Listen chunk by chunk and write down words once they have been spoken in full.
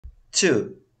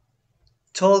2.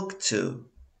 Talk to,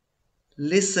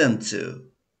 listen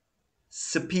to,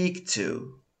 speak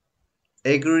to,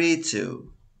 agree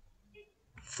to.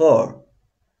 4.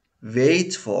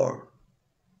 Wait for,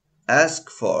 ask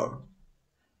for,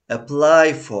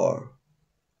 apply for,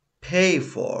 pay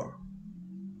for.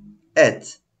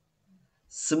 At,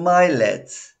 smile at,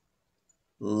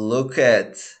 look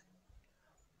at,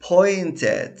 point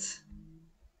at,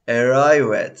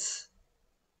 arrive at.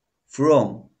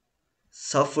 From,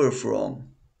 suffer from,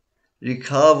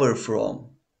 recover from,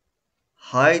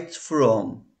 hide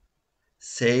from,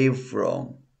 save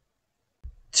from.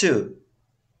 2.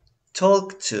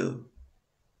 Talk to,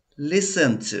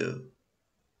 listen to,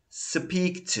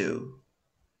 speak to,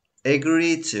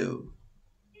 agree to.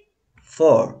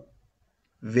 4.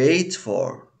 Wait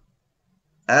for,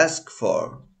 ask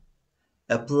for,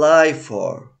 apply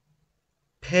for,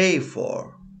 pay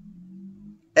for.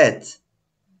 At,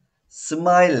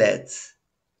 smile at,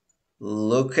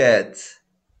 look at,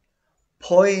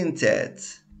 point at,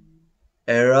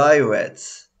 arrive at.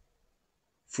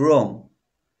 From,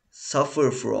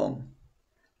 suffer from,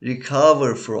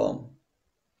 recover from,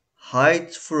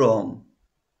 hide from,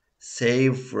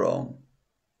 save from.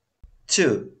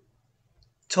 2.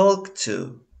 Talk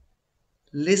to,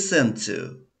 listen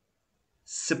to,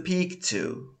 speak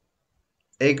to,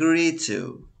 agree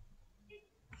to.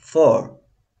 4.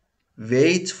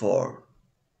 Wait for,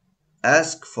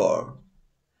 ask for,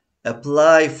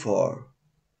 apply for,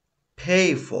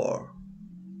 pay for.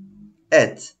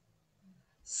 At,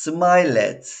 smile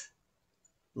at,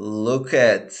 look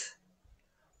at,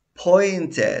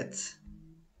 point at,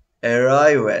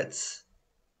 arrive at.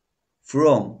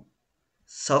 From,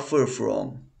 suffer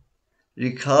from,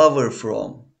 recover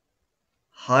from,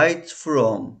 hide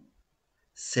from,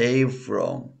 save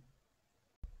from.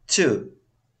 2.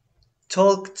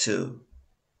 Talk to,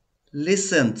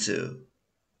 listen to,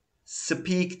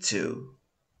 speak to,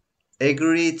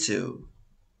 agree to.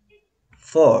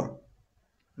 4.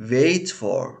 Wait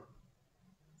for,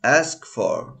 ask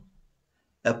for,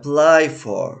 apply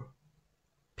for,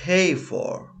 pay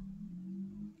for.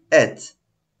 At,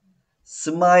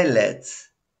 smile at,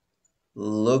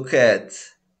 look at,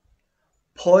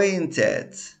 point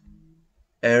at,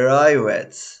 arrive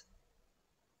at.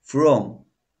 From,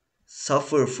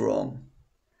 suffer from,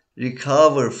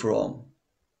 recover from,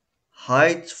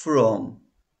 hide from,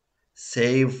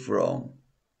 save from.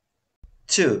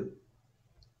 2.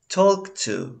 Talk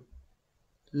to,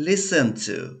 listen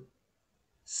to,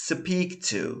 speak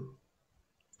to,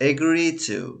 agree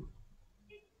to.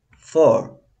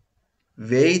 4.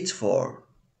 Wait for,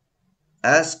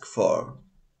 ask for,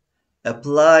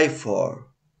 apply for,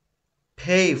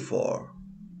 pay for.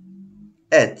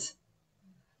 At,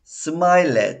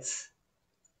 smile at,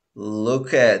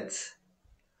 look at,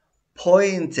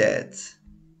 point at,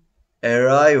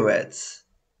 arrive at.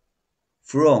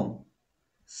 From,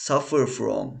 suffer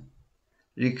from,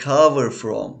 recover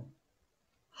from,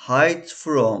 hide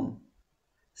from,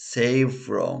 save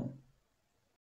from.